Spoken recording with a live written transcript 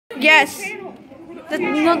Yes.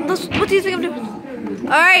 What do you think I'm doing?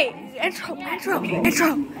 Alright. Intro. Hello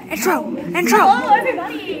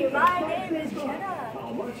everybody, my name is Jenna,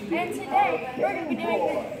 and today we're going to be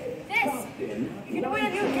doing this. You're going to win a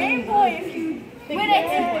new Game Boy if you win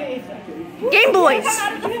it. Game Boys! Come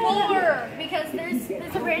out of the floor, because there's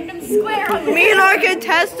a random square on the Me and our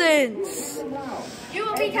contestants. You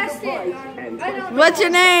will be tested. What's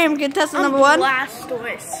your name, contestant number 1?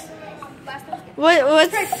 Blastoise.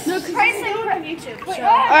 What's... Look, Pricelink from YouTube.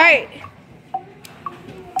 Alright.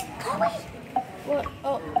 What?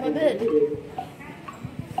 Oh, my bed.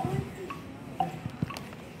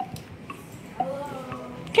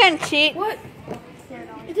 Can't cheat. What?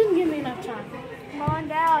 It didn't give me enough time. Come on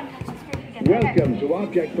down. Welcome to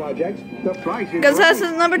Object Projects. The price is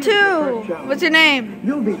Contestant number 2. What's your name?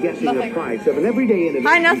 You'll be guessing the price of an everyday innovation.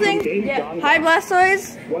 Hi, nothing? Yeah. Hi,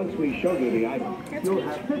 Blastoise. Once we show you the item, you'll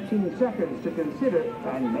have 15 seconds to consider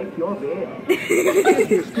and make your bid. Check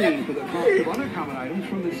your screen for the cost of other common items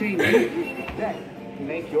from the same range. Then,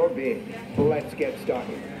 make your bid. Let's get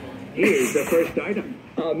started. Here's the first item.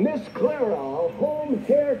 A Miss Clairol Home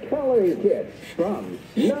Hair Coloring Kit from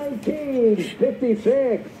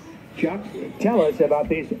 1956. Chuck, tell us about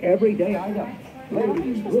this everyday item.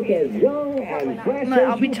 Ladies, look as young and fresh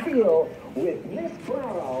as you feel with Miss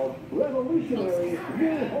Clairol's revolutionary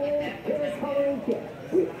new home hair coloring kit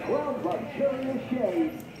with 12 luxurious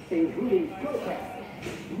shades, including topaz,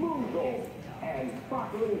 smooth gold, and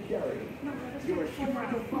sparkling cherry. You're sure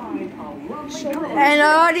to find a lovely color. And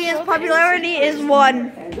our audience popularity is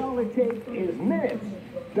 1. And all it takes is minutes.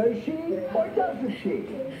 Does she or doesn't she?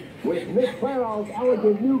 With Miss Clairol's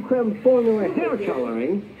elegant new creme formula hair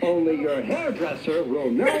coloring, only your hairdresser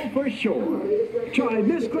will know for sure. Try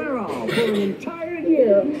Miss Clairol for an entire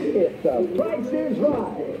year if the price is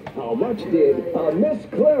right. How much did a Miss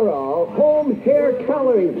Clairol home hair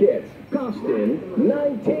coloring kit cost in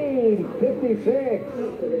 1956?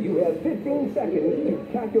 You have 15 seconds to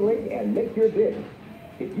calculate and make your bid.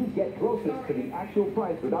 If you get closest to the actual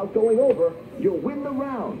price without going over, you'll win the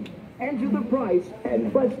round. Enter the price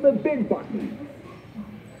and press the bid button.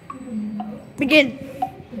 Begin.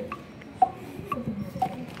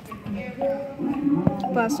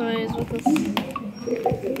 Blastoise with us.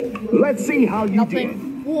 Let's see how you did.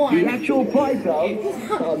 One. The actual price of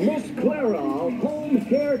a Miss Clairol home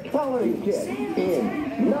hair coloring kit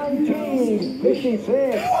in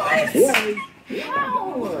 1956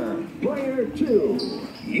 was Player 2.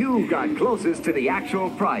 You got closest to the actual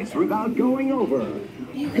price without going over.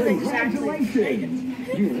 Congratulations!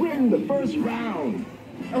 You win the first round.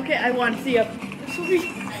 Okay, I want to see a...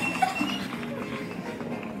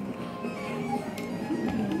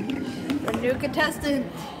 The new contestant.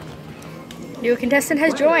 New contestant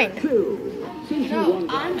has joined. Two. Since you won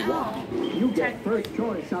I'm round out. 1, you get first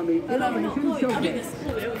choice on the Innovation Showcase.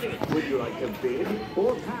 Would you like to bid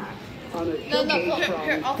or pass on a showcase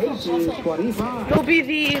from 1825? It'll be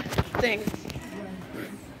the thing.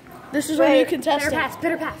 This is where you contestant.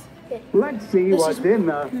 Better pass. Let's see what's in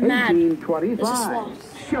the mad. 1825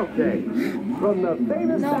 showcase from the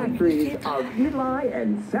famous factories of Eli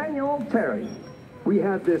and Samuel Terry. We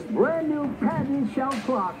have this brand new patent shell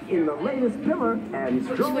clock in the latest pillar and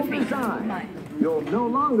strobe design. You'll no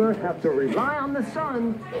longer have to rely on the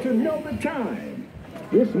sun to know the time.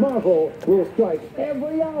 This marvel will strike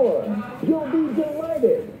every hour. You'll be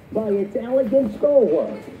delighted by its elegant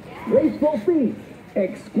scrollwork, graceful feet,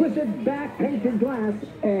 exquisite back-painted glass,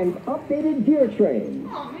 and updated gear train.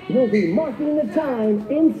 You'll be marking the time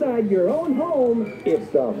inside your own home if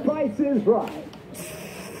the price is right.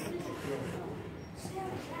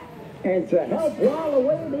 And to help while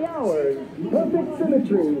away the hours, perfect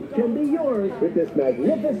symmetry can be yours with this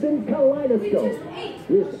magnificent kaleidoscope.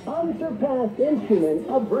 This unsurpassed instrument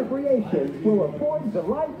of recreation will afford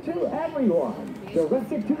delight to everyone.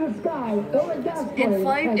 Direct it to the sky or a gas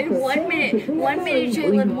plane. In 1 minute. 1 minute,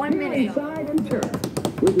 Jalen. 1 minute. Inside and turn.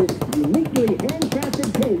 With its uniquely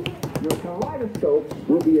handcrafted case, your kaleidoscope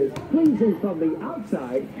will be as pleasing from the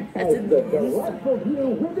outside as the delightful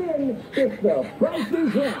view within if the price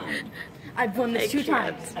is right. I've won this 2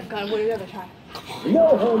 times. I've got to win another time.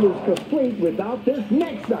 No home is complete without this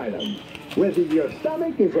next item. Whether your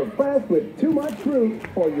stomach is oppressed with too much fruit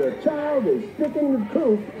or your child is sticking with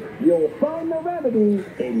croup, you'll find the remedy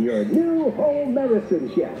in your new home medicine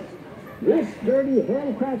chest. This sturdy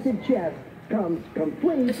handcrafted chest comes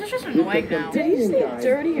complete. This is just annoying now. Did he say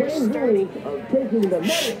dirty or sturdy? Of taking the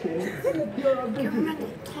medicine if you're a visitor.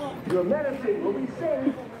 Your medicine will be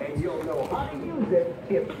safe, and you'll know how to use it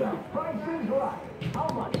if the price is right. How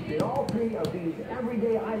much did all three of these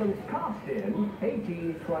everyday items cost in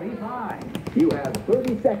 $18.25? You have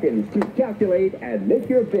 30 seconds to calculate and make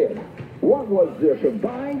your bid. What was the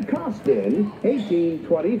combined cost in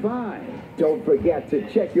 $18.25? Don't forget to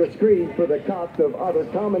check your screen for the cost of other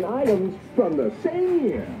common items from the same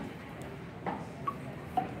year.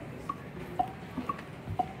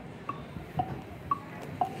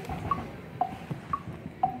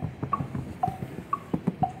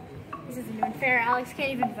 This isn't even fair. Alex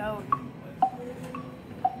can't even vote.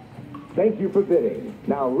 Thank you for bidding.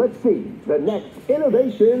 Now let's see the next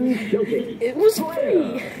innovation showcase. It was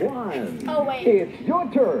free. One. Oh, wait. It's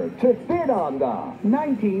your turn to bid on the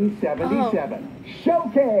 1977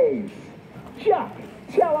 Showcase. Chuck,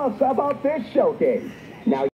 tell us about this showcase. Now